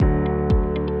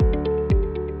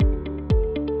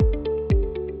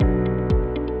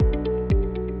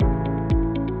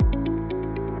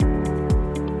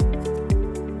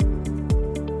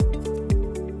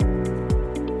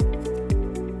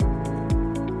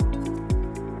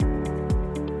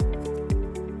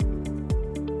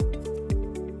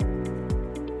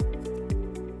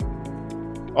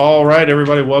All right,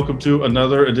 everybody, welcome to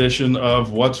another edition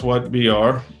of What's What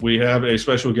BR. We have a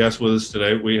special guest with us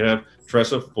today. We have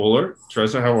Tressa Fuller.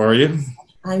 Tressa, how are you?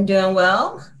 I'm doing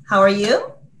well. How are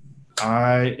you?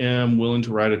 I am willing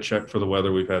to write a check for the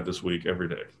weather we've had this week every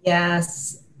day.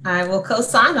 Yes, I will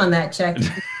co-sign on that check.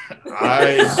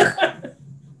 I,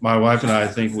 my wife and I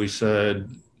think we said,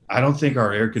 I don't think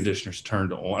our air conditioner's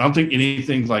turned on. I don't think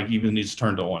anything like even needs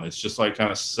turned on. It's just like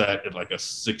kind of set at like a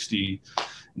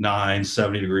 69,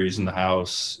 70 degrees in the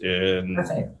house.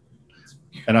 Perfect.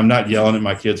 And I'm not yelling at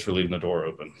my kids for leaving the door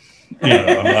open.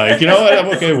 I'm like, you know what? I'm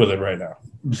okay with it right now.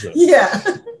 So, Yeah,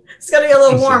 it's gonna be a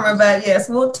little warmer, but yes,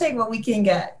 we'll take what we can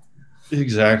get.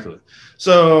 exactly.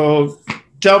 So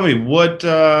tell me what's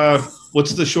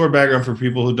the short background for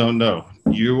people who don't know?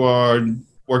 You are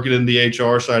working in the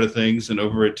HR side of things and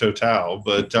over at Total,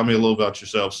 but tell me a little about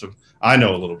yourself. So I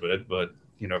know a little bit, but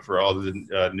for all the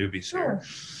newbies here.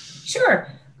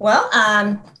 Sure. Well,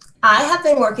 I have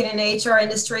been working in the HR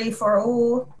industry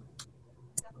for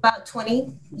about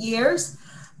 20 years,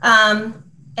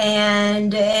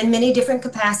 and in many different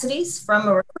capacities, from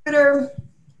a recruiter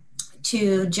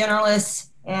to generalist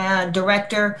and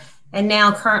director, and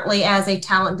now currently as a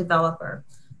talent developer.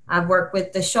 I've worked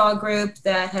with the Shaw Group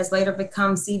that has later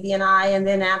become CB&I, and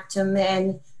then Aptum,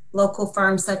 and local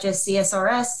firms such as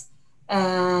CSRS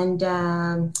and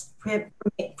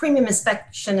Premium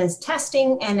Inspection and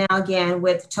Testing, and now again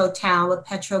with Total, a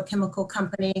petrochemical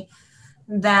company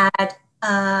that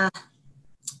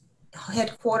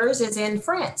headquarters is in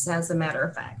France, as a matter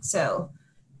of fact. So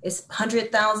it's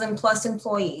 100,000 plus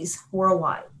employees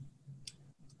worldwide.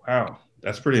 Wow,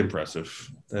 that's pretty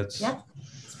impressive. That's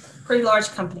pretty large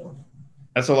company.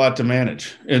 That's a lot to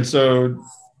manage. And so,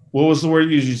 what was the word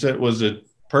you said? Was it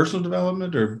personal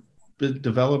development or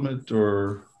development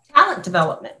or talent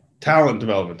development? Talent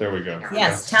development. There we go.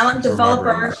 Yes, talent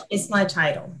developer is my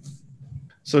title.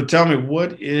 So tell me,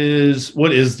 what is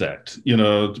that?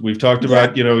 We've talked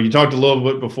about, you talked a little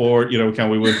bit before,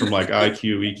 we went from like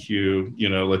IQ,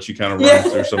 EQ, let you kind of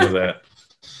run through some of that.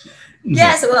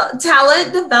 Yes, well,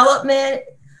 talent development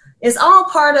is all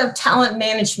part of talent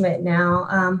management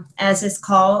now, as it's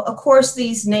called. Of course,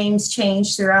 these names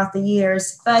change throughout the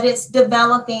years, but it's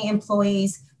developing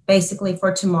employees basically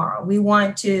for tomorrow. We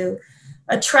want to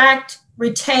attract,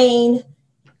 retain,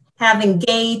 have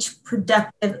engaged,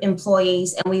 productive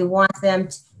employees, and we want them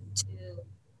to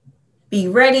be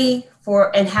ready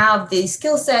for and have the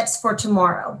skill sets for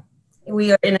tomorrow.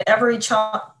 We are in an ever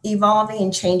evolving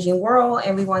and changing world,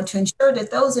 and we want to ensure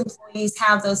that those employees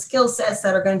have those skill sets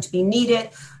that are going to be needed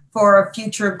for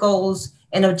future goals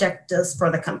and objectives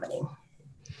for the company.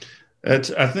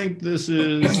 I think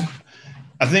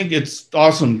it's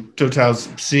awesome Total's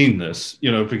seeing this,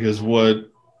 because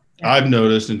what I've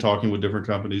noticed in talking with different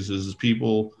companies is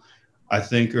people, I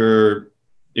think,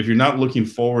 if you're not looking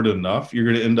forward enough, you're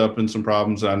going to end up in some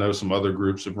problems I know some other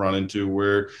groups have run into,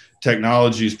 where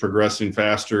technology is progressing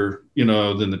faster,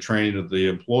 than the training of the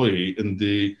employee, and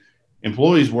the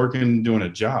employee's working, doing a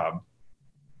job.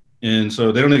 And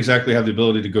so they don't exactly have the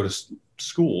ability to go to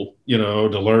school,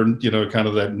 to learn, kind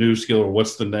of that new skill or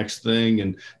what's the next thing.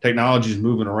 And technology is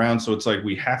moving around. So it's like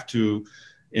we have to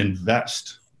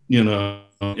invest, in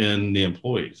the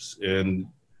employees. And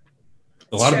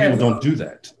a lot of people don't do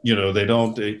that.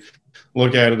 They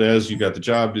look at it as you got the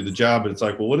job, do the job, but it's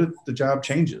like, well, what if the job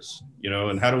changes?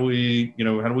 And how do we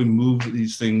move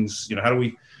these things? How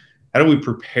do we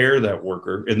prepare that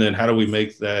worker? And then how do we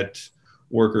make that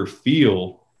worker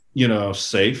feel,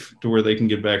 safe to where they can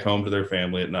get back home to their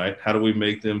family at night? How do we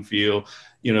make them feel,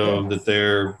 that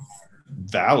they're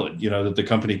valid, that the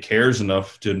company cares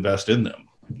enough to invest in them?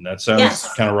 And that sounds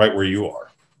kind of right where you are.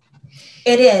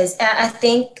 It is. I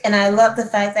think, and I love the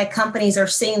fact that companies are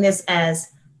seeing this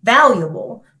as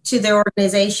valuable to their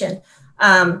organization.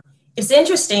 It's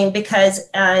interesting because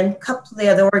in a couple of the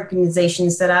other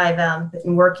organizations that I've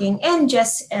been working, and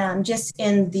just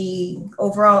in the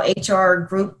overall HR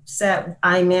groups that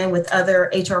I'm in with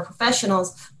other HR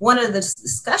professionals, one of the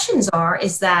discussions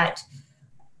is that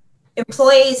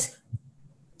employees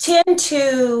tend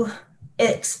to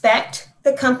expect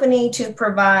the company to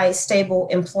provide stable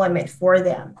employment for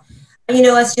them.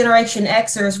 As Generation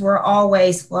Xers, we're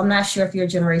always, well, I'm not sure if you're a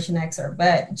Generation Xer,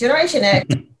 but Generation X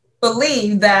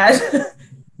believe that,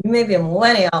 maybe a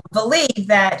millennial, believe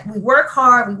that we work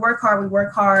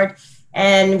hard,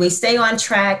 and we stay on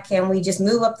track, and we just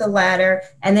move up the ladder,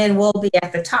 and then we'll be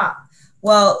at the top.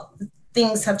 Well,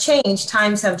 things have changed,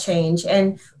 times have changed,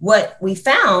 and what we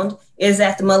found is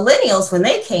that the millennials, when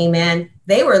they came in,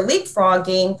 they were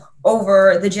leapfrogging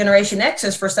over the Generation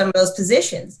Xers for some of those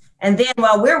positions. And then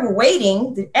while we were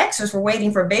waiting, the Xers were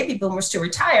waiting for baby boomers to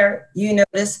retire. You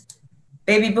notice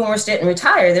baby boomers didn't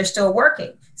retire. They're still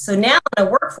working. So now in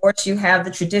the workforce, you have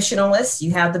the traditionalists,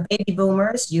 you have the baby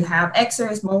boomers, you have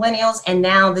Xers, millennials, and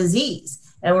now the Zs.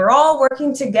 And we're all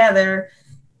working together.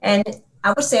 And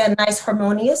I would say a nice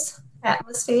harmonious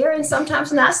atmosphere, and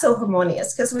sometimes not so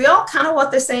harmonious, because we all kind of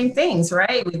want the same things,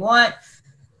 right? We want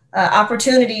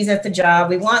opportunities at the job.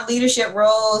 We want leadership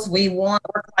roles. We want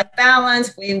work-life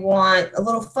balance. We want a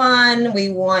little fun. We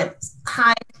want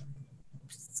high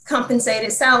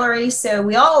compensated salary. So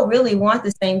we all really want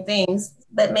the same things,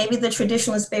 but maybe the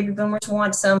traditionalist baby boomers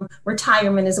want some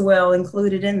retirement as well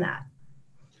included in that.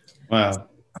 Well,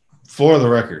 for the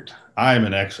record, I am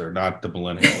an Xer, not the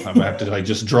millennial. I'm gonna have to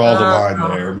just draw the line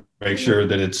there, make sure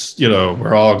that it's,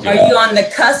 we're all good. Are you on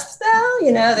the cusp though?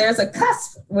 There's a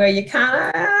cusp where you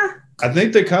kind of. I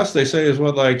think the cusp they say is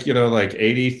what, like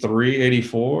 83,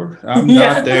 84. I'm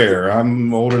not there.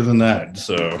 I'm older than that.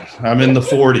 So I'm in the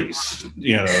 40s,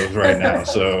 right now.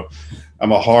 So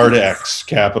I'm a hard X,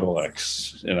 capital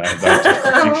X. And I'd like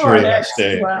to make sure that I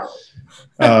stay.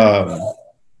 Wow.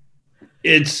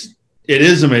 It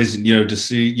is amazing, to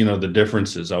see, the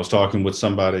differences. I was talking with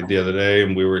somebody the other day,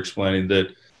 and we were explaining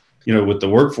that, with the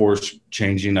workforce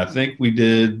changing, I think we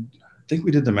did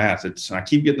the math. I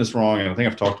keep getting this wrong, and I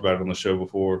think I've talked about it on the show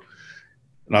before,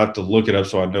 and I have to look it up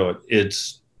so I know it.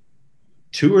 It's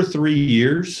 2 or 3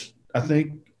 years, I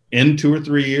think, in 2 or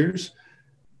 3 years,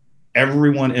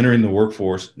 everyone entering the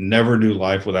workforce never knew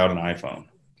life without an iPhone.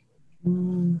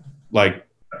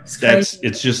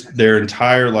 It's just their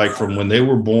entire, from when they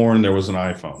were born, there was an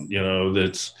iPhone,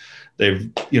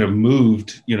 they've,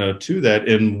 moved, to that.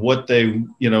 And what they,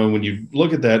 when you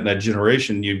look at that in that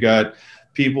generation, you've got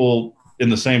people in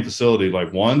the same facility,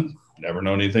 like one, never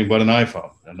known anything but an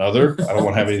iPhone. Another, I don't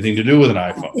want to have anything to do with an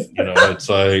iPhone. It's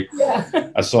like,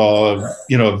 I saw,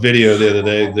 a video the other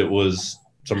day that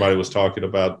somebody was talking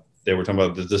about, they were talking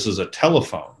about that this is a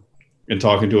telephone and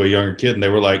talking to a younger kid. And they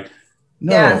were like,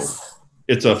 no. Yes.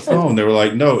 It's a phone. They were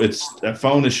like, no, that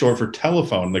phone is short for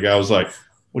telephone. The guy was like,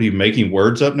 what are you making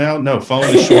words up now? No, phone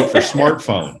is short for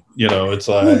smartphone. It's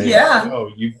like,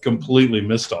 oh, you completely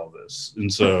missed all this.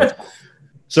 And so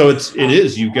it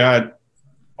is, you've got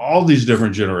all these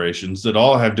different generations that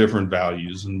all have different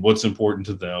values and what's important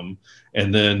to them.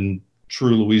 And then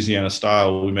true Louisiana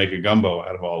style, we make a gumbo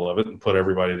out of all of it and put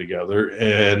everybody together.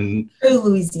 And true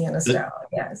Louisiana style,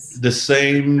 yes. The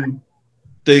same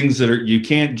things that you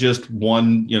can't just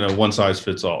one size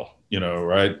fits all,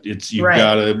 right? You've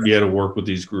got to be able to work with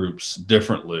these groups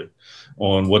differently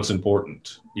on what's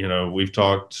important.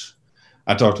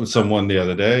 I talked with someone the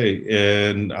other day,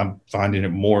 and I'm finding it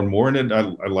more and more, and I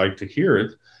like to hear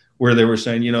it, where they were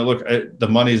saying, look, the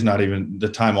money's not even, the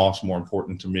time off's more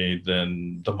important to me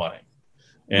than the money.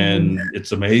 And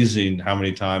it's amazing how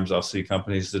many times I'll see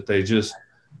companies that they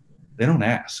don't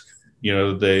ask.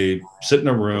 They sit in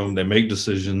a room, they make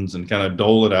decisions and kind of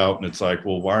dole it out. And it's like,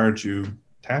 well, why aren't you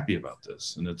happy about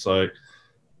this? And it's like,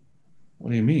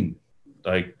 what do you mean?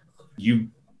 Like, you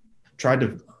tried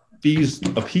to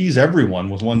appease everyone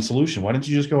with one solution. Why didn't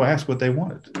you just go ask what they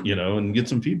wanted, and get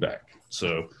some feedback?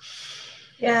 So.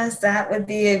 Yes, that would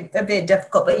be a bit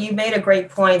difficult, but you made a great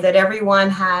point that everyone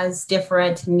has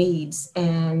different needs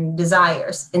and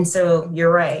desires. And so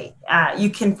you're right. You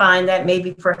can find that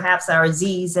maybe perhaps our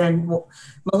Zs and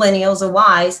millennials or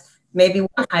Ys maybe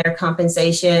want higher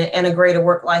compensation and a greater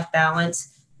work-life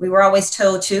balance. We were always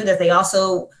told too that they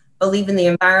also believe in the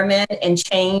environment and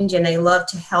change, and they love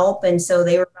to help. And so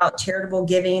they were about charitable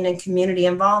giving and community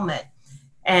involvement.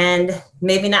 And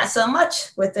maybe not so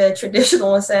much with the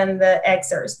traditionalists and the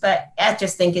Xers, but I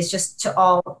just think it's just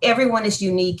everyone is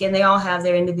unique, and they all have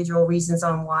their individual reasons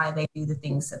on why they do the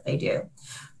things that they do.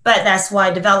 But that's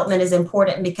why development is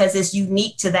important, because it's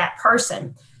unique to that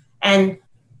person. And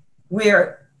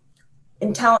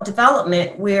in talent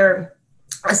development, we're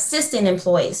assisting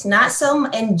employees, not so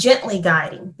and gently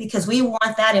guiding, because we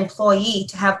want that employee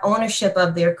to have ownership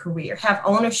of their career, have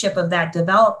ownership of that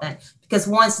development. Because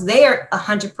once they're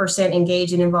 100%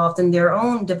 engaged and involved in their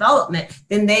own development,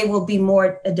 then they will be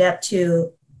more adept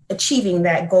to achieving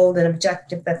that goal and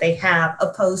objective that they have,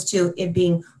 opposed to it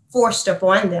being forced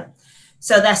upon them.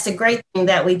 So that's the great thing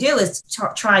that we do, is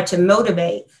try to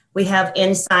motivate. We have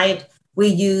insight. We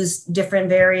use different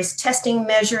various testing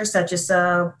measures, such as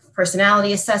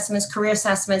personality assessments, career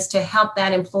assessments, to help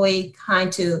that employee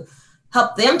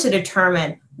help them to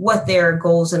determine what their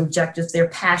goals and objectives, their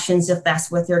passions, if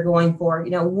that's what they're going for.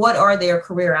 What are their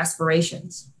career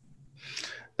aspirations?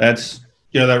 That's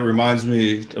Yeah, that reminds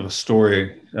me of a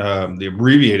story. The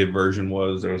abbreviated version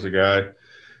was there was a guy,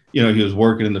 he was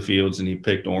working in the fields and he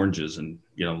picked oranges and,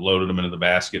 loaded them into the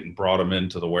basket and brought them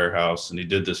into the warehouse. And he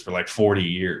did this for like 40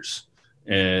 years.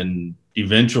 And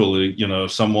eventually,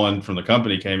 someone from the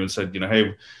company came and said,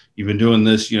 hey, you've been doing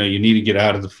this, you need to get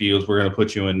out of the fields. We're going to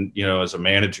put you in, as a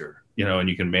manager, and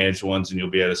you can manage the ones and you'll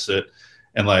be able to sit.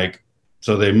 And like,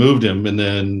 so they moved him. And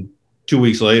then 2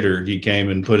 weeks later, he came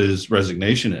and put his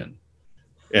resignation in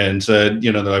and said,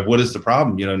 they're like, what is the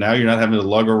problem? Now you're not having to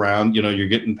lug around, you're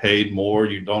getting paid more.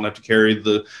 You don't have to carry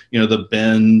the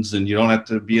bins and you don't have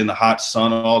to be in the hot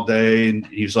sun all day. And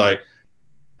he's like,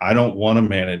 I don't want to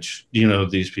manage,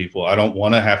 these people. I don't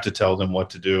want to have to tell them what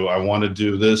to do. I want to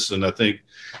do this. And I think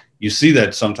you see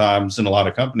that sometimes in a lot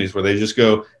of companies where they just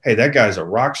go, hey, that guy's a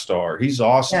rock star. He's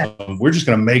awesome. Yeah. We're just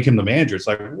going to make him the manager. It's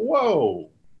like, whoa,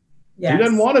 yes. He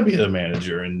doesn't want to be the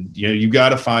manager. And, you got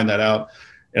to find that out.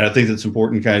 And I think that's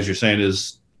important, kind of, as you're saying,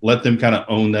 is let them kind of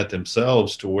own that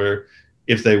themselves to where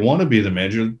if they want to be the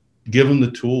manager, give them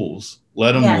the tools,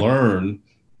 let them learn,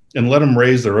 and let them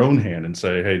raise their own hand and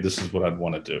say, hey, this is what I'd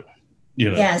want to do.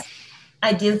 Yes,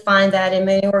 I do find that in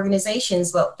many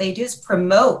organizations, what they do is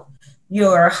promote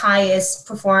your highest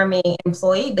performing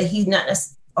employee, but he's not,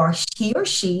 or he or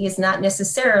she is not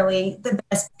necessarily the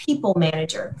best people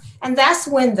manager. And that's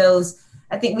when those,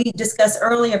 I think we discussed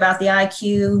earlier about the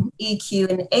IQ, EQ,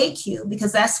 and AQ,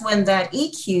 because that's when that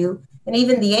EQ and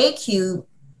even the AQ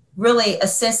really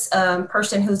assists a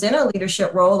person who's in a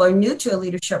leadership role or new to a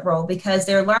leadership role, because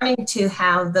they're learning to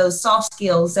have those soft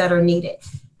skills that are needed.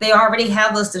 They already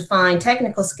have those defined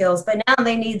technical skills, but now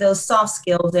they need those soft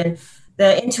skills and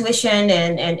the intuition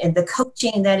and the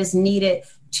coaching that is needed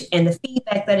and the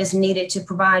feedback that is needed to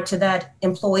provide to that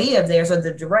employee of theirs or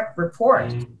the direct report.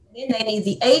 Mm-hmm. Then they need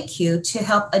the AQ to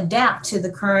help adapt to the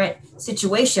current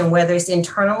situation, whether it's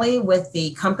internally with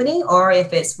the company or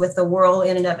if it's with the world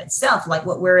in and of itself, like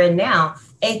what we're in now.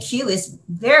 AQ is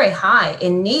very high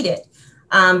and needed.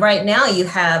 Right now, you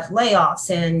have layoffs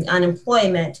and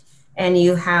unemployment, and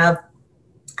you have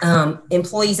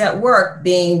employees at work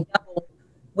being doubled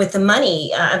with the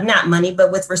money, not money, but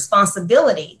with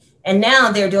responsibility. And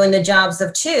now they're doing the jobs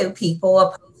of two people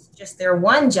opposed to just their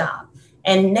one job.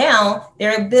 And now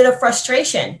there's a bit of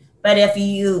frustration. But if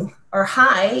you are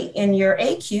high in your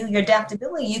AQ, your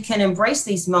adaptability, you can embrace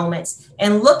these moments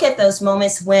and look at those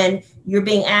moments when you're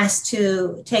being asked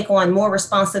to take on more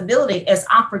responsibility as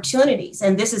opportunities.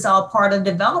 And this is all part of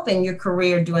developing your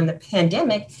career during the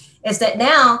pandemic, is that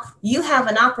now you have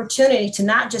an opportunity to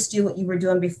not just do what you were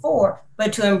doing before,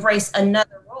 but to embrace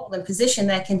another role and position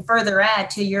that can further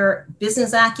add to your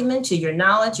business acumen, to your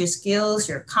knowledge, your skills,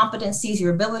 your competencies,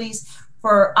 your abilities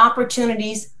for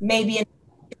opportunities. Maybe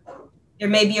there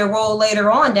may be a role later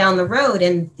on down the road,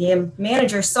 and the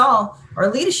manager saw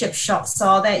or leadership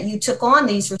saw that you took on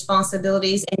these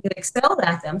responsibilities and you excelled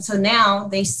at them. So now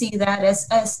they see that as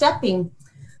a stepping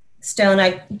stone,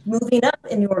 like moving up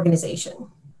in the organization.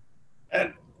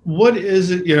 And what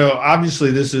is it,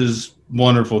 obviously this is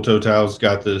wonderful. Total's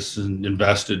got this and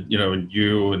invested, in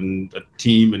you and a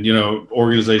team and,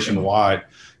 organization wide,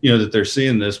 that they're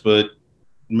seeing this, but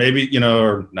maybe,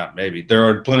 or not maybe, there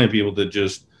are plenty of people that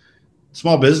just,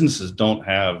 small businesses don't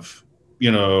have,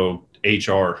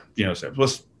 HR,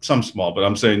 some small, but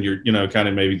I'm saying you're, kind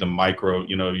of maybe the micro,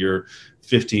 your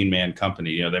 15-man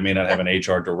company, they may not have an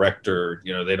HR director,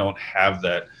 they don't have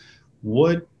that.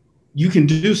 What, you can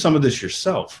do some of this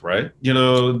yourself, right?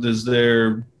 Is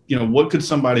there, what could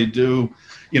somebody do,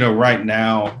 right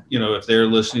now, if they're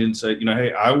listening and say,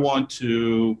 hey, I want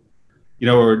to,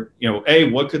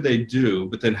 what could they do?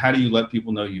 But then how do you let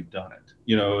people know you've done it?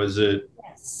 Is it,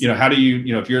 how do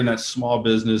you, if you're in that small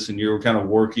business and you're kind of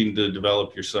working to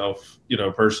develop yourself,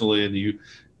 personally, and you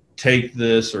take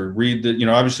this or read the,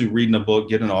 obviously reading a book,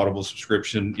 get an Audible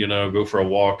subscription, go for a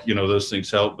walk, those things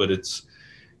help, but it's,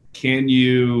 can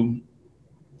you,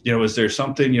 is there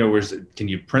something, can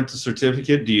you print the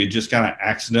certificate? Do you just kind of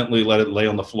accidentally let it lay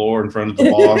on the floor in front of the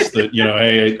boss that,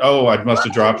 hey, I must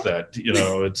have dropped that,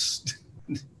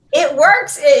 It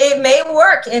works. It may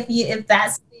work if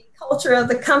that's the culture of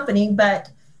the company, but,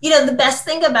 the best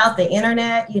thing about the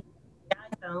internet,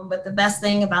 iPhone, but the best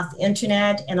thing about the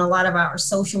internet and a lot of our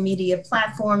social media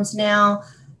platforms now,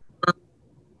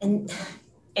 and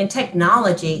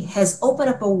technology has opened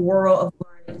up a world of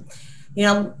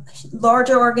learning.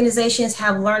 Larger organizations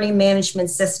have learning management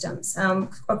systems.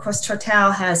 Of course,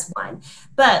 Total has one.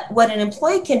 But what an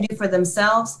employee can do for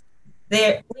themselves,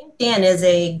 LinkedIn is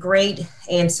a great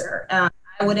answer. I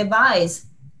would advise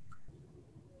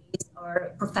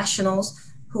our professionals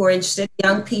who are interested,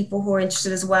 young people who are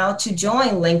interested as well, to join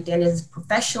LinkedIn as a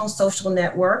professional social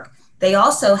network. They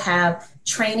also have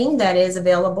training that is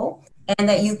available and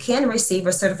that you can receive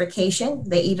a certification.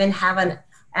 They even have an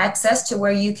access to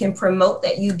where you can promote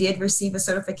that you did receive a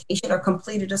certification or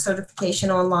completed a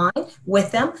certification online with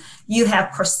them. You have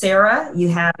Coursera, you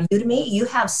have Udemy, you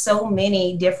have so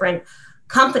many different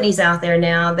companies out there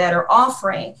now that are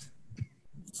offering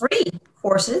free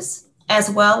courses as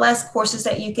well as courses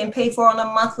that you can pay for on a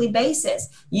monthly basis.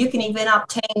 You can even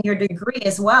obtain your degree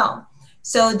as well.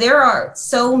 So there are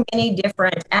so many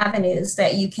different avenues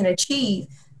that you can achieve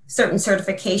certain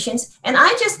certifications. And I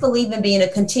just believe in being a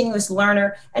continuous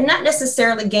learner and not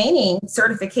necessarily gaining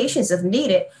certifications if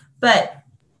needed, but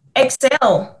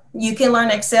Excel. You can learn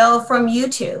Excel from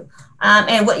YouTube.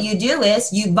 And what you do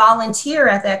is you volunteer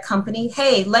at that company.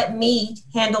 Hey, let me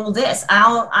handle this.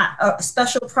 A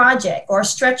special project or a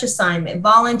stretch assignment.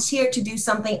 Volunteer to do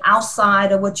something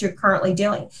outside of what you're currently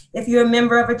doing. If you're a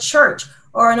member of a church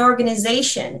or an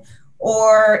organization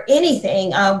or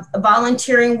anything,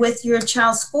 volunteering with your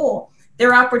child's school,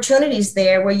 there are opportunities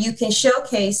there where you can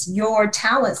showcase your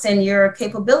talents and your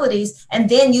capabilities, and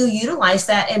then you utilize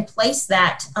that and place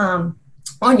that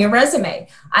on your resume.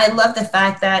 I love the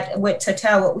fact that with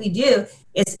Total, what we do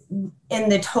is in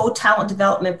the whole talent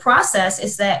development process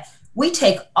is that we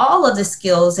take all of the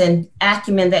skills and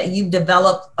acumen that you've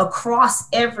developed across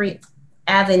every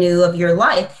avenue of your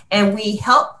life, and we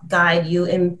help guide you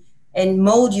and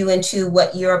mold you into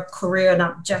what your career and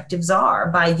objectives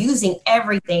are by using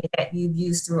everything that you've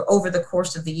used through over the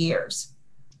course of the years.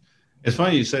 It's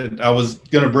funny you said, I was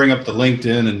going to bring up the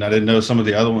LinkedIn and I didn't know some of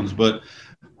the other ones, but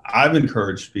I've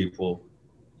encouraged people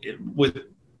with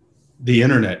the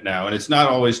internet now, and it's not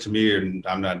always to me, and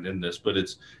I'm not in this, but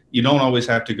you don't always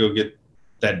have to go get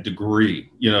that degree.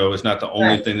 It's not the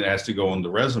only thing that has to go on the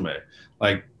resume.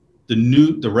 Like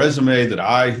the resume that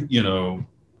I,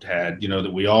 had,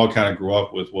 that we all kind of grew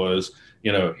up with was,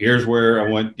 here's where I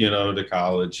went, to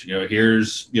college,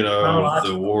 here's,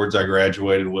 the awards I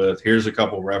graduated with, here's a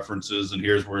couple references, and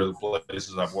here's where the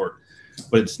places I've worked.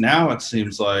 But it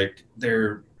seems like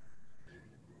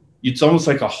it's almost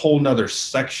like a whole nother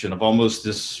section of almost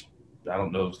this, I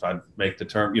don't know if I'd make the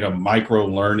term, micro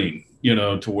learning,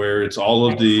 to where it's all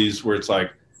of these, where it's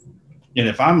like, and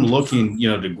if I'm looking,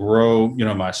 to grow,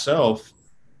 myself,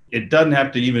 it doesn't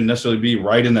have to even necessarily be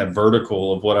right in that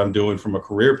vertical of what I'm doing from a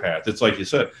career path. It's like you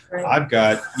said, I've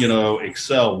got,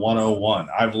 Excel 101.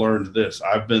 I've learned this.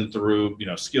 I've been through,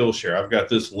 Skillshare. I've got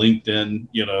this LinkedIn,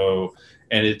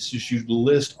 and it's just, you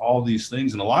list all these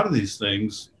things. And a lot of these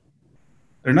things,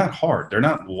 they're not hard. They're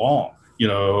not long.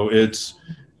 It's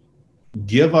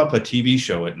give up a TV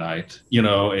show at night,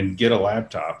 and get a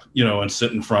laptop, and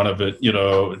sit in front of it,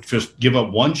 just give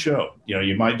up one show.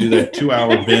 You might do that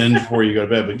 2-hour binge before you go to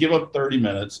bed, but give up 30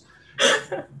 minutes.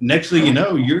 Next thing you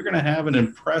know, you're going to have an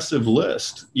impressive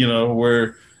list,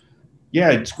 where,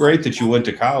 yeah, it's great that you went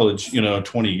to college,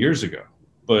 20 years ago,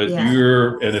 but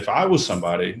and if I was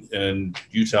somebody and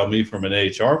you tell me from an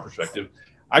HR perspective,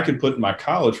 I could put in my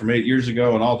college from 8 years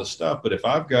ago and all the stuff. But if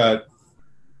I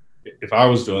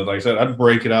was doing it, like I said, I'd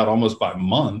break it out almost by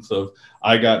month of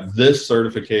I got this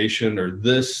certification or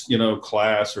this,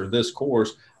 class or this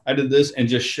course. I did this and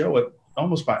just show it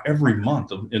almost by every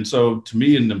month. And so to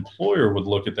me, an employer would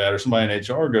look at that, or somebody in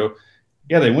HR go,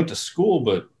 yeah, they went to school,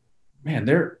 but man,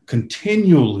 they're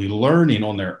continually learning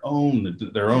on their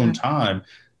own time.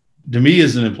 To me,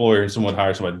 as an employer and someone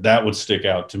hires somebody, that would stick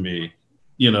out to me.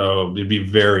 They'd be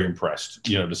very impressed,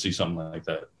 to see something like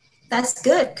that. That's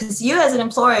good, because you as an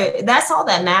employer, that's all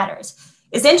that matters.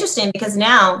 It's interesting because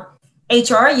now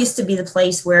HR used to be the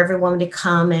place where everyone would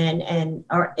come and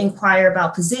or inquire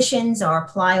about positions or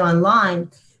apply online.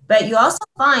 But you also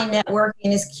find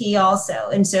networking is key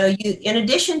also. And so you, in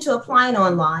addition to applying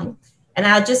online, and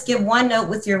I'll just give one note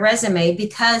with your resume,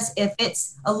 because if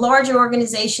it's a larger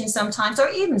organization sometimes, or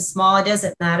even small, it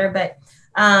doesn't matter, but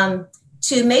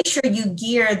to make sure you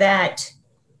gear that,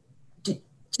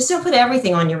 just don't put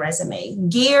everything on your resume.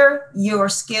 Gear your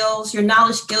skills, your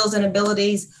knowledge, skills, and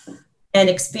abilities and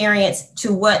experience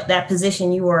to what that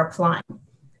position you are applying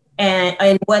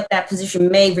and what that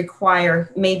position may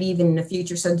require, maybe even in the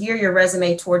future. So gear your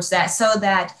resume towards that, so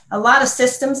that a lot of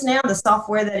systems now, the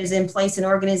software that is in place in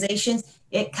organizations,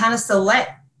 it kind of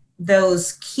select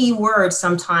those keywords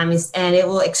sometimes, and it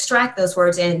will extract those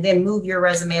words and then move your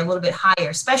resume a little bit higher,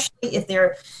 especially if there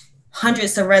are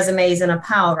hundreds of resumes in a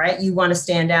pile, right? You want to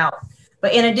stand out.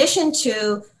 But in addition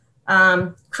to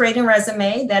creating a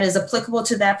resume that is applicable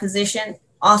to that position,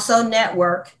 also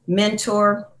network,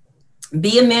 mentor,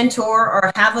 be a mentor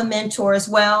or have a mentor as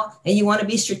well. And you want to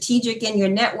be strategic in your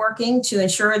networking to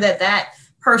ensure that that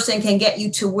person can get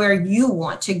you to where you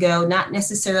want to go, not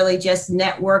necessarily just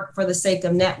network for the sake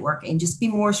of networking. Just be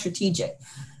more strategic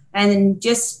and then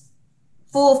just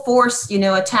full force,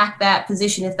 attack that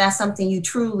position. If that's something you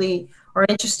truly are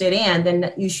interested in,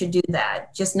 then you should do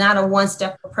that. Just not a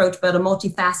one-step approach, but a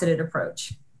multifaceted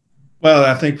approach. Well,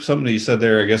 I think something that you said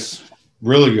there, I guess,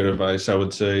 really good advice, I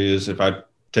would say, is if I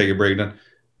take a breakdown,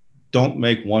 don't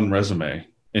make one resume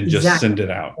and just send it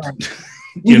out. Right.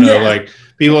 Like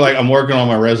people are like, I'm working on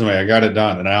my resume. I got it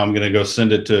done. And now I'm going to go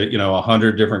send it to,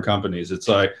 100 different companies. It's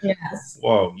like, yes.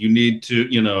 Whoa, you need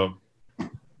to,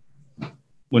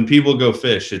 when people go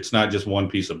fish, it's not just one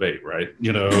piece of bait, right?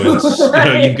 It's,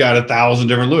 right. You've got 1,000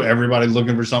 different everybody's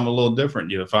looking for something a little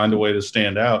different. Find a way to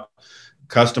stand out,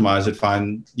 customize it,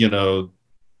 find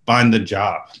the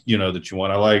job, that you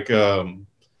want. I like,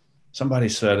 somebody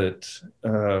said it,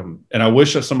 and I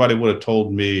wish that somebody would have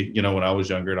told me, when I was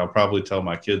younger, and I'll probably tell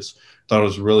my kids. Thought it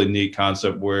was a really neat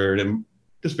concept where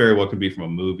this very well could be from a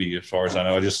movie, as far as I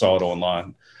know. I just saw it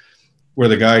online, where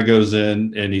the guy goes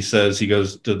in and he says, he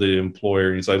goes to the employer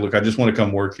and he's like, look, I just want to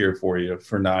come work here for you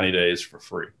for 90 days for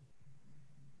free.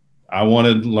 I want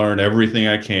to learn everything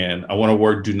I can. I want to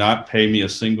work. Do not pay me a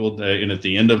single day. And at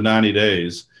the end of 90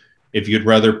 days, if you'd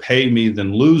rather pay me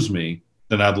than lose me,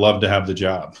 then I'd love to have the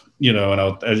job, and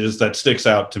that sticks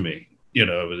out to me,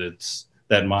 it's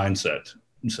that mindset.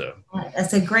 So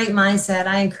that's a great mindset.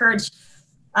 I encourage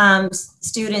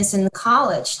students in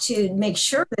college to make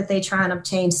sure that they try and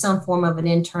obtain some form of an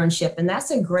internship. And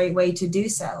that's a great way to do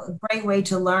so, a great way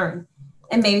to learn,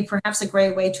 and maybe perhaps a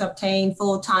great way to obtain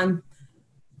full-time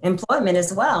employment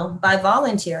as well by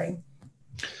volunteering.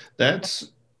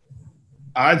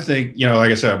 I think,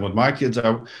 like I said, with my kids,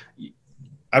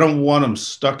 I don't want them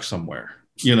stuck somewhere,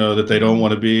 that they don't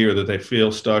want to be, or that they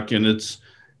feel stuck. And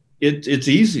it's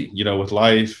easy, with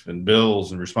life and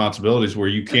bills and responsibilities, where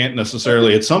you can't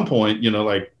necessarily at some point,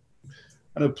 like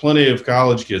I know plenty of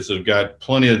college kids that have got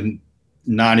plenty of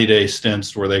 90-day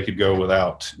stints where they could go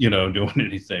without, doing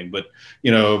anything. But,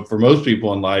 for most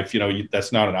people in life,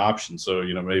 that's not an option. So,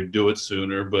 maybe do it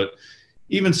sooner. But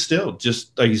even still,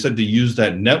 just like you said, to use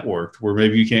that network where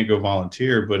maybe you can't go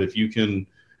volunteer, but if you can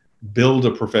build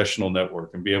a professional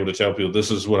network and be able to tell people, this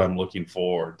is what I'm looking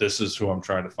for, this is who I'm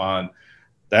trying to find.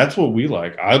 That's what we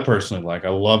like. I personally like. I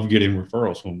love getting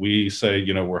referrals. When we say,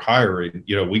 we're hiring,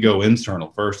 we go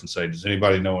internal first and say, does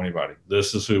anybody know anybody?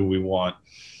 This is who we want,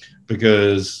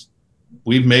 because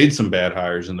we've made some bad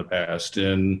hires in the past,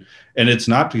 and it's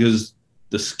not because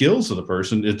the skills of the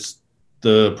person, it's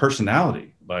the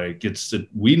personality. Like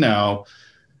we now,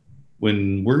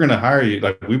 when we're going to hire you,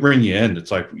 like we bring you in,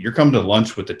 it's like you're coming to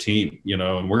lunch with the team,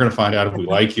 and we're going to find out if we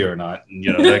like you or not, and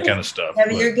that kind of stuff.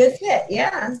 You're a good fit.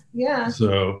 Yeah.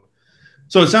 So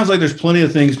it sounds like there's plenty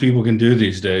of things people can do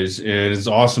these days, and it's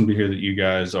awesome to hear that you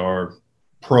guys are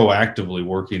proactively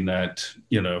working that,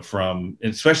 from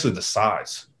especially the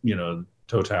size,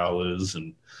 Total is,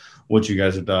 and what you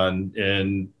guys have done,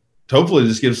 and hopefully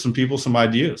this gives some people some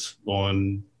ideas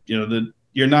on, that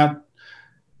you're not.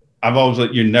 I've always like,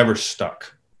 you're never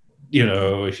stuck.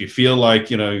 If you feel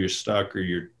like, you're stuck or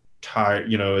you're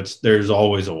tired, there's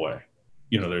always a way,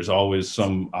 there's always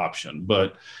some option,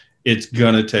 but it's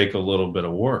going to take a little bit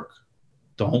of work.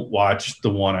 Don't watch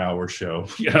the 1 hour show,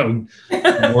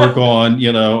 work on,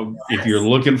 if you're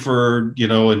looking for,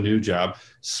 a new job,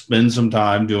 spend some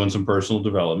time doing some personal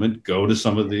development, go to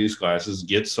some of these classes,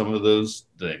 get some of those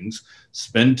things,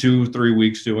 spend 2-3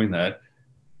 weeks doing that.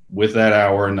 With that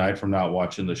hour a night from not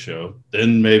watching the show,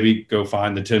 then maybe go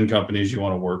find the 10 companies you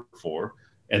want to work for,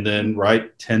 and then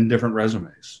write 10 different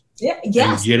resumes. And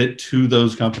get it to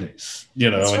those companies,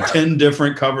 and right. 10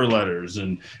 different cover letters,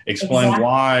 and explain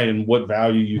why and what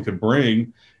value you could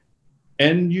bring.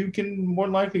 And you can more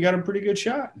than likely got a pretty good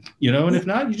shot, and if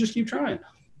not, you just keep trying.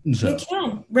 So. You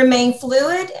can remain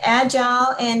fluid,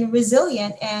 agile, and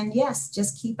resilient. And yes,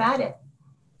 just keep at it.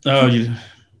 Oh,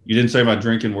 you didn't say my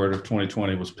drinking word of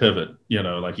 2020 was pivot,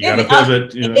 like you got to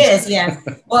pivot. It is, yes.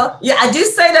 Well, yeah, I do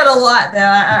say that a lot, though.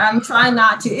 I'm trying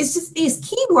not to. It's just these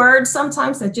key words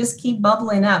sometimes that just keep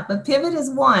bubbling up. But pivot is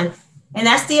one. And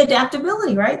that's the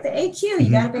adaptability, right? The AQ.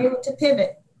 You got to be able to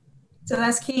pivot. So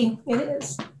that's key. It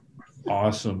is.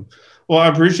 Awesome. Well, I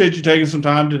appreciate you taking some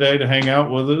time today to hang out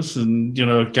with us and,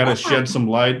 kind of shed some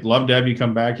light. Love to have you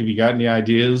come back if you got any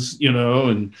ideas,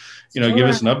 and, sure. Give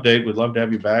us an update. We'd love to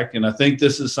have you back. And I think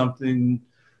this is something,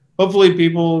 hopefully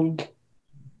people,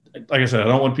 like I said, I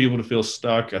don't want people to feel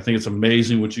stuck. I think it's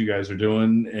amazing what you guys are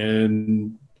doing,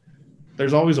 and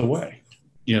there's always a way,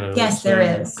 Yes,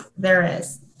 there is. There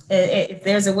is. If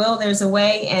there's a will, there's a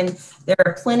way, and there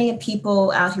are plenty of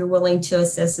people out here willing to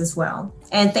assist as well.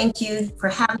 And thank you for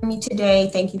having me today.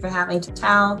 Thank you for having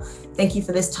Total. Thank you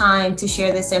for this time to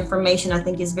share this information. I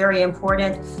think is very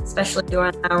important, especially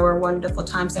during our wonderful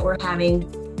times that we're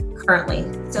having currently.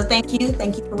 So thank you.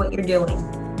 Thank you for what you're doing.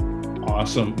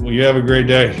 Awesome. Well, you have a great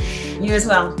day. You as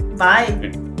well.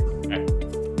 Bye.